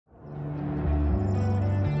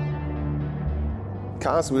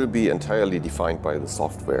Cars will be entirely defined by the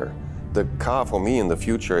software. The car for me in the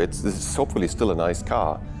future, this is hopefully still a nice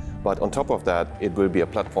car, but on top of that, it will be a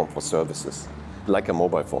platform for services, like a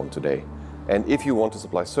mobile phone today. And if you want to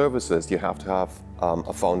supply services, you have to have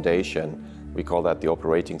a foundation. We call that the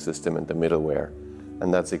operating system and the middleware.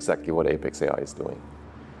 And that's exactly what Apex.AI is doing.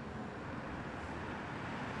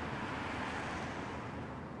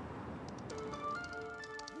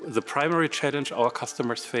 The primary challenge our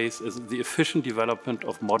customers face is the efficient development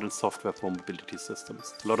of modern software for mobility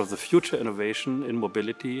systems. A lot of the future innovation in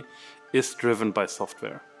mobility is driven by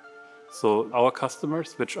software. So our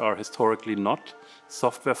customers, which are historically not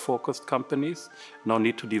software-focused companies, now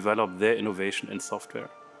need to develop their innovation in software.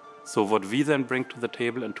 So what we then bring to the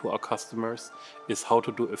table and to our customers is how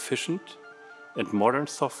to do efficient and modern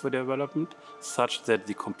software development such that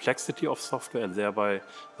the complexity of software and thereby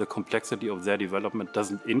the complexity of their development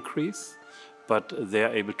doesn't increase, but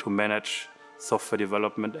they're able to manage software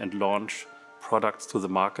development and launch products to the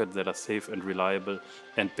market that are safe and reliable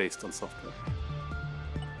and based on software.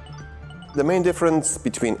 The main difference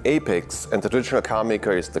between Apex and the traditional car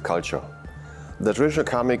maker is the culture. The traditional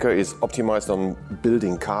car maker is optimized on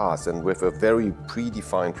building cars and with a very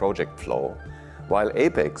predefined project flow, while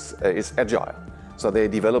Apex is agile. So they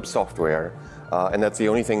develop software, and that's the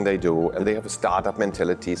only thing they do, and they have a startup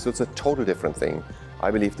mentality, so it's a total different thing.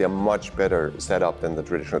 I believe they're much better set up than the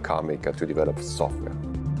traditional car maker to develop software.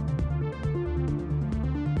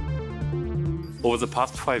 Over the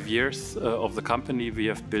past 5 years of the company, we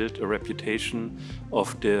have built a reputation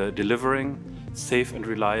of delivering safe and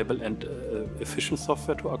reliable and efficient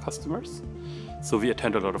software to our customers. So we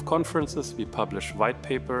attend a lot of conferences, we publish white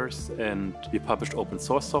papers, and we publish open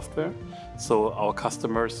source software. So our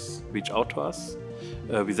customers reach out to us.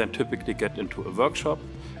 We then typically get into a workshop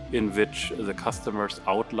in which the customers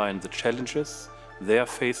outline the challenges they are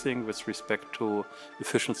facing with respect to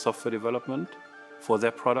efficient software development for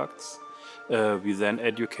their products. We then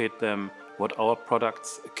educate them what our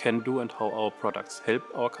products can do and how our products help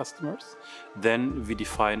our customers. Then we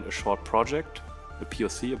define a short project, a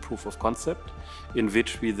POC, a proof of concept, in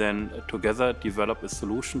which we then together develop a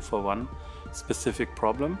solution for one specific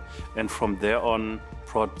problem. And from there on,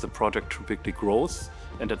 the project typically grows.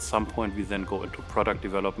 And at some point, we then go into product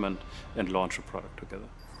development and launch a product together.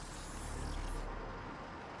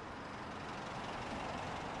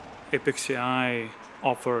 Apex.AI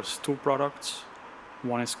offers two products.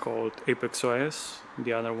 One is called Apex.OS,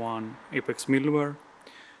 the other one Apex Middleware.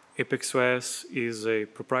 Apex.OS is a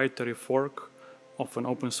proprietary fork of an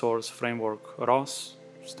open source framework. ROS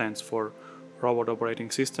stands for Robot Operating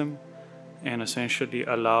System, and essentially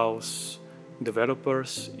allows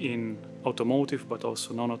developers in automotive but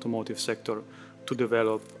also non-automotive sector to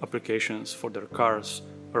develop applications for their cars,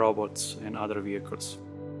 robots, and other vehicles.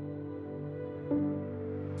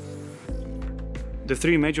 The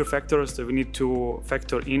three major factors that we need to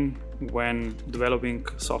factor in when developing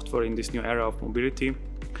software in this new era of mobility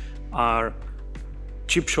are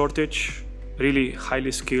chip shortage, really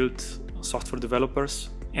highly skilled software developers,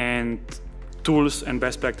 and tools and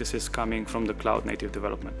best practices coming from the cloud-native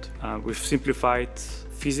development. We've simplified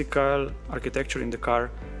physical architecture in the car,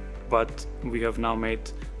 but we have now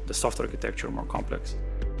made the software architecture more complex.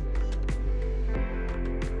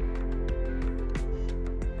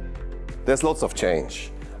 There's lots of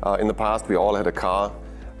change. In the past, we all had a car.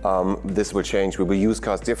 This will change. We will use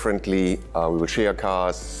cars differently. We will share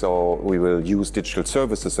cars, so we will use digital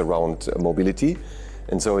services around mobility.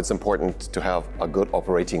 And so it's important to have a good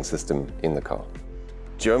operating system in the car.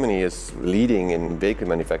 Germany is leading in vehicle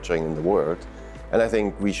manufacturing in the world. And I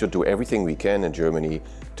think we should do everything we can in Germany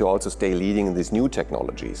to also stay leading in these new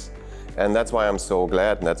technologies. And that's why I'm so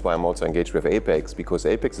glad, and that's why I'm also engaged with Apex, because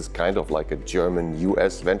Apex is kind of like a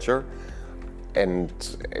German-US venture. And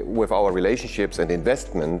with our relationships and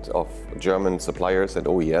investment of German suppliers and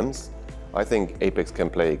OEMs, I think Apex can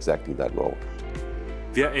play exactly that role.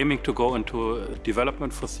 We are aiming to go into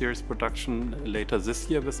development for series production later this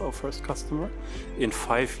year with our first customer. In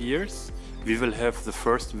 5 years, we will have the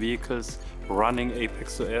first vehicles running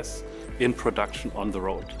Apex.OS in production on the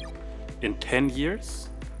road. In 10 years,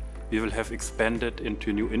 we will have expanded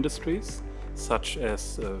into new industries, such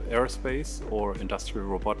as aerospace or industrial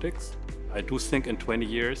robotics. I do think in 20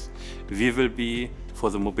 years, we will be, for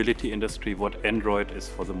the mobility industry, what Android is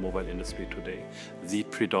for the mobile industry today, the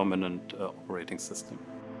predominant operating system.